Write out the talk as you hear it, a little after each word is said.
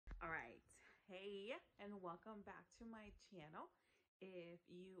Hey, and welcome back to my channel. If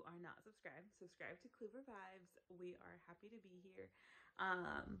you are not subscribed, subscribe to Kluver Vibes. We are happy to be here.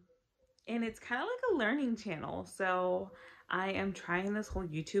 And it's kind of like a learning channel. So I am trying this whole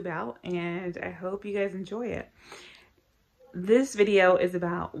YouTube out and I hope you guys enjoy it. This video is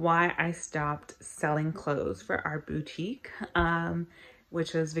about why I stopped selling clothes for our boutique,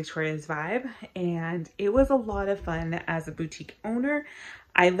 which was Victoria's Vibe. And it was a lot of fun as a boutique owner.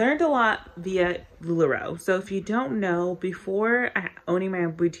 I learned a lot via LuLaRoe. So if you don't know, before owning my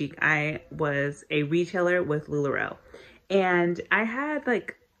own boutique, I was a retailer with LuLaRoe. And I had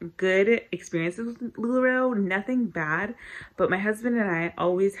like good experiences with LuLaRoe, nothing bad, but my husband and I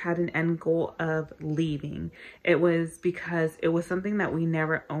always had an end goal of leaving. It was because it was something that we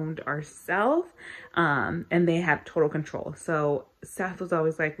never owned ourselves, and they had total control. So Seth was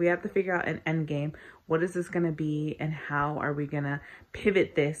always like, we have to figure out an end game. What is this going to be and how are we going to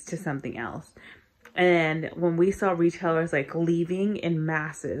pivot this to something else? And when we saw retailers like leaving in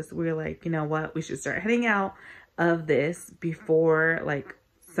masses, we were like, you know what, we should start heading out of this before like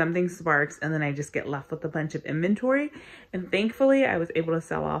something sparks and then I just get left with a bunch of inventory. And thankfully I was able to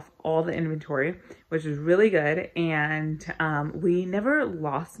sell off all the inventory, which was really good. And we never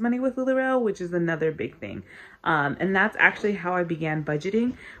lost money with LuLaRoe, which is another big thing. And that's actually how I began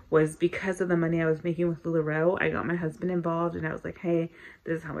budgeting, was because of the money I was making with LuLaRoe. I got my husband involved and I was like, hey,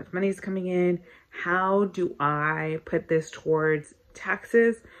 this is how much money is coming in. How do I put this towards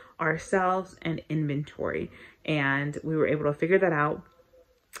taxes, ourselves, and inventory? And we were able to figure that out.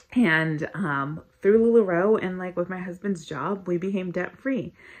 And through LuLaRoe and like with my husband's job, we became debt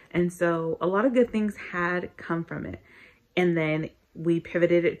free. And so a lot of good things had come from it. And then we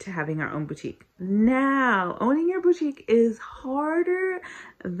pivoted it to having our own boutique. Now, owning your boutique is harder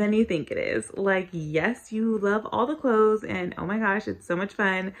than you think it is. Like, yes, you love all the clothes and oh my gosh, it's so much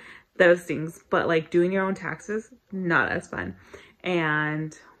fun, those things. But like doing your own taxes, not as fun.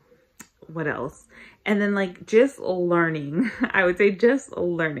 And what else? And then like just learning, I would say just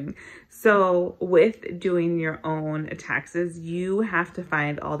learning. So with doing your own taxes, you have to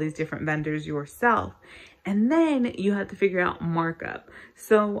find all these different vendors yourself. And then you have to figure out markup.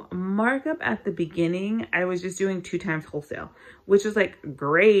 So markup at the beginning, I was just doing 2 times wholesale, which was like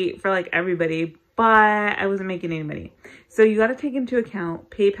great for like everybody, but I wasn't making any money. So you got to take into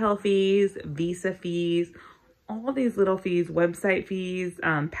account PayPal fees, Visa fees, all these little fees, website fees,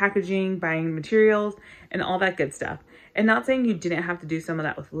 packaging, buying materials, and all that good stuff. And not saying you didn't have to do some of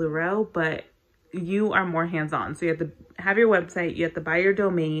that with LuLaRoe, but you are more hands-on. So you have to have your website, you have to buy your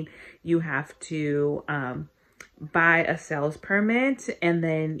domain, you have to buy a sales permit, and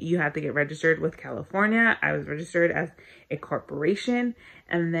then you have to get registered with California. I was registered as a corporation,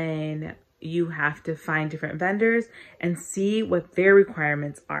 and then you have to find different vendors and see what their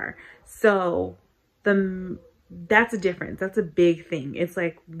requirements are. So that's a difference. That's a big thing. It's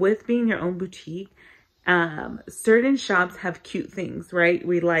like with being your own boutique, certain shops have cute things, right?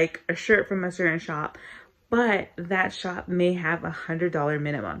 We like a shirt from a certain shop, but that shop may have $100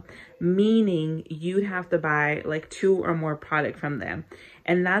 minimum, meaning you'd have to buy like 2 or more product from them.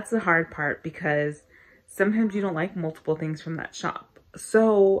 And that's the hard part because sometimes you don't like multiple things from that shop.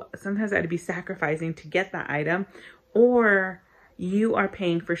 So sometimes I'd be sacrificing to get that item, or you are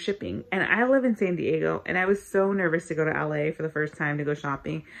paying for shipping. And I live in San Diego and I was so nervous to go to LA for the first time to go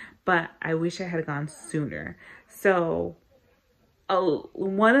shopping, but I wish I had gone sooner. So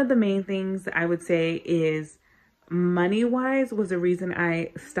one of the main things I would say is money-wise was the reason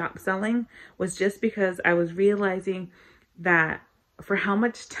I stopped selling, was just because I was realizing that for how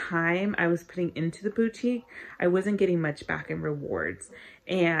much time I was putting into the boutique, I wasn't getting much back in rewards.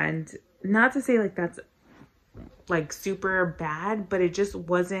 And not to say like that's like super bad, but it just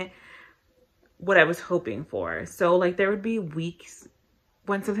wasn't what I was hoping for. So like there would be weeks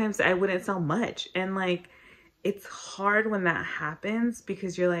when sometimes I wouldn't sell much, and like it's hard when that happens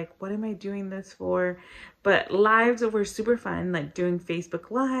because you're like, what am I doing this for? But lives were super fun, like doing Facebook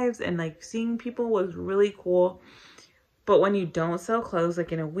lives and like seeing people was really cool. But when you don't sell clothes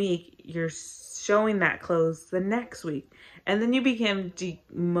like in a week, you're showing that clothes the next week, and then you become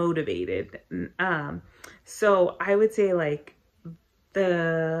demotivated. So I would say like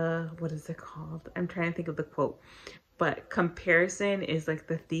what is it called? I'm trying to think of the quote, but comparison is like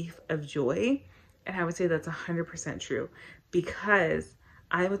the thief of joy. And I would say that's 100% true, because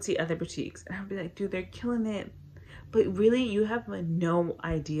I would see other boutiques and I would be like, dude, they're killing it. But really you have no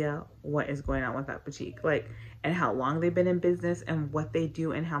idea what is going on with that boutique, like, and how long they've been in business and what they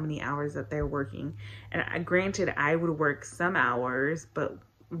do and how many hours that they're working. And granted, I would work some hours, but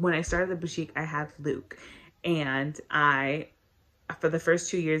when I started the boutique, I had Luke, and I for the first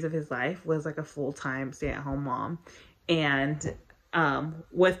 2 years of his life was like a full-time stay-at-home mom, and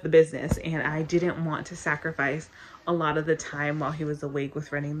with the business, and I didn't want to sacrifice a lot of the time while he was awake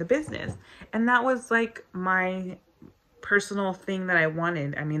with running the business. And that was like my personal thing that I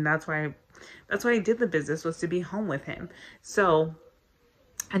wanted. I mean, that's why I did the business, was to be home with him. So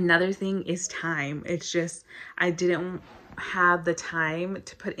another thing is time. It's just, I didn't have the time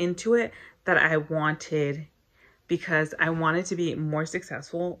to put into it that I wanted, because I wanted to be more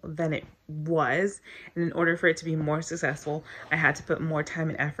successful than it was. And in order for it to be more successful, I had to put more time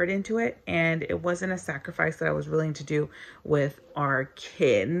and effort into it. And it wasn't a sacrifice that I was willing to do with our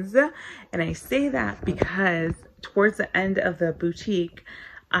kids. And I say that because towards the end of the boutique,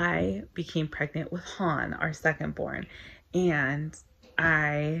 I became pregnant with Han, our second born. And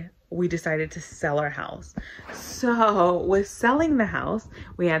we decided to sell our house. So with selling the house,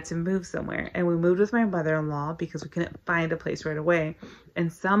 we had to move somewhere, and we moved with my mother-in-law because we couldn't find a place right away.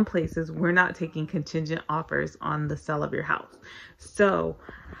 And some places we're not taking contingent offers on the sale of your house. So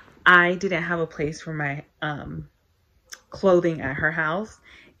I didn't have a place for my clothing at her house,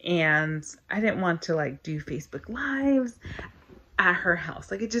 and I didn't want to like do Facebook Lives at her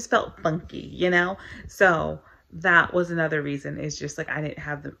house. Like, it just felt funky, you know? So that was another reason. It's just like I didn't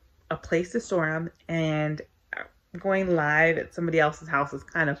have a place to store them, and going live at somebody else's house is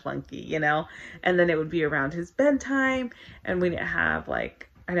kind of funky, you know? And then it would be around his bedtime, and we didn't have like,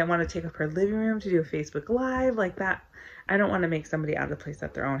 I didn't want to take up her living room to do a Facebook Live like that. I don't want to make somebody out of place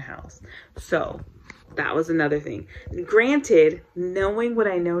at their own house. So that was another thing. Granted, knowing what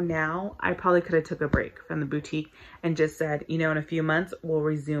I know now, I probably could have took a break from the boutique and just said, you know, in a few months, we'll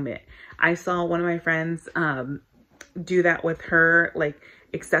resume it. I saw one of my friends do that with her like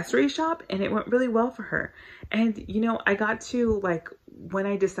accessory shop, and it went really well for her. And, you know, I got to like, when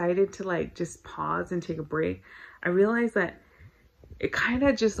I decided to like just pause and take a break, I realized that it kind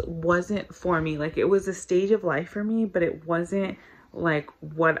of just wasn't for me. Like, it was a stage of life for me, but it wasn't like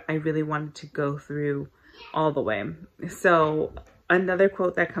what I really wanted to go through all the way. So another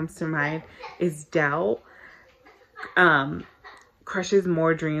quote that comes to mind is doubt crushes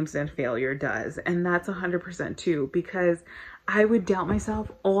more dreams than failure does. And that's 100% true, because I would doubt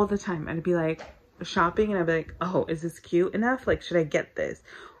myself all the time. I'd be like shopping and I'd be like, oh, is this cute enough? Like, should I get this?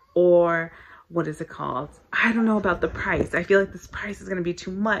 Or what is it called? I don't know about the price. I feel like this price is going to be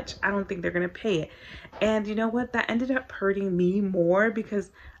too much. I don't think they're going to pay it. And you know what? That ended up hurting me more,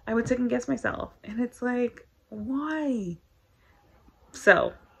 because I would second guess myself. And it's like, why?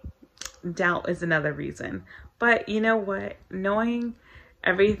 So doubt is another reason. But you know what? Knowing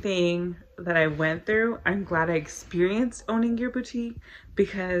everything that I went through, I'm glad I experienced owning your boutique,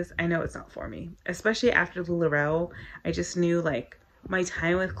 because I know it's not for me. Especially after LuLaRoe, I just knew like my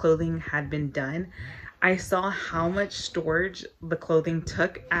time with clothing had been done. I saw how much storage the clothing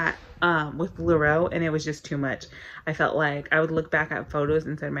took at with LuLaRoe, and it was just too much. I felt like I would look back at photos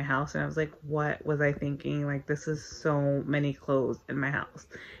inside my house and I was like, what was I thinking? Like, this is so many clothes in my house.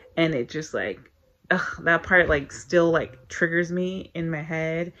 And it just like, ugh, that part like still like triggers me in my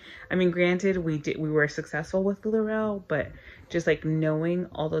head. I mean, granted, we were successful with LuLaRoe, but just like knowing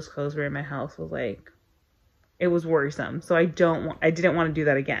all those clothes were in my house was like, it was worrisome. So I didn't want to do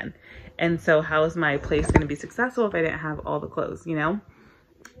that again. And so how is my place going to be successful if I didn't have all the clothes, you know?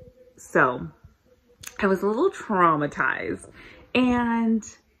 So I was a little traumatized. And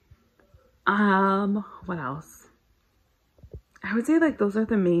what else? I would say like those are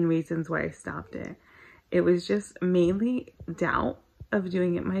the main reasons why I stopped it. It was just mainly doubt of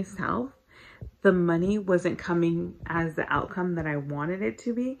doing it myself. The money wasn't coming as the outcome that I wanted it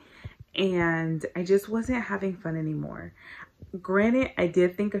to be. And I just wasn't having fun anymore. Granted, I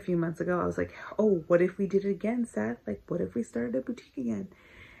did think a few months ago, I was like, oh, what if we did it again, Seth? Like, what if we started a boutique again?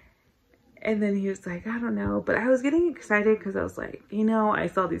 And then he was like, I don't know. But I was getting excited because I was like, you know, I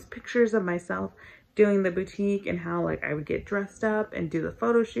saw these pictures of myself doing the boutique and how like I would get dressed up and do the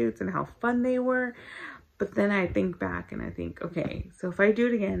photo shoots and how fun they were. But then I think back and I think, okay, so if I do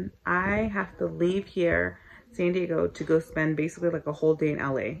it again, I have to leave here, San Diego, to go spend basically like a whole day in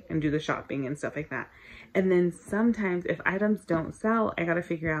LA and do the shopping and stuff like that. And then sometimes if items don't sell, I got to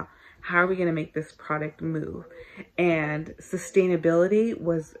figure out how are we going to make this product move. And sustainability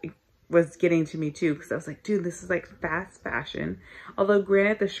was getting to me too, because I was like, dude, this is like fast fashion. Although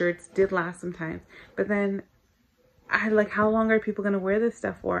granted, the shirts did last sometimes, but then I like, how long are people going to wear this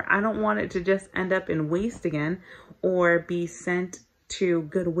stuff for? I don't want it to just end up in waste again or be sent to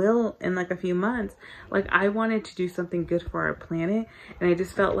Goodwill in like a few months. Like, I wanted to do something good for our planet, and I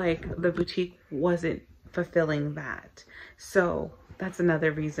just felt like the boutique wasn't fulfilling that. So that's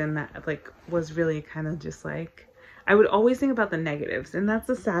another reason that like was really kind of just like, I would always think about the negatives. And that's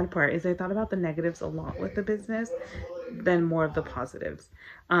the sad part, is I thought about the negatives a lot with the business than more of the positives.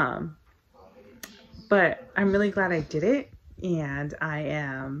 But I'm really glad I did it, and I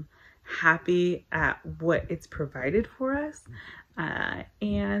am happy at what it's provided for us.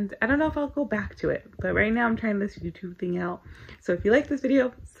 And I don't know if I'll go back to it, but right now I'm trying this YouTube thing out. So if you like this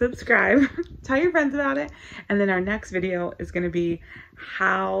video, subscribe, tell your friends about it. And then our next video is going to be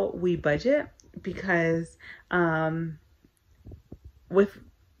how we budget, because with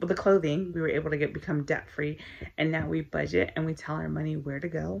the clothing, we were able to become debt free, and now we budget and we tell our money where to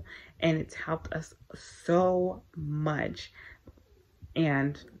go, and it's helped us so much.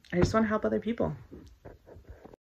 And I just want to help other people.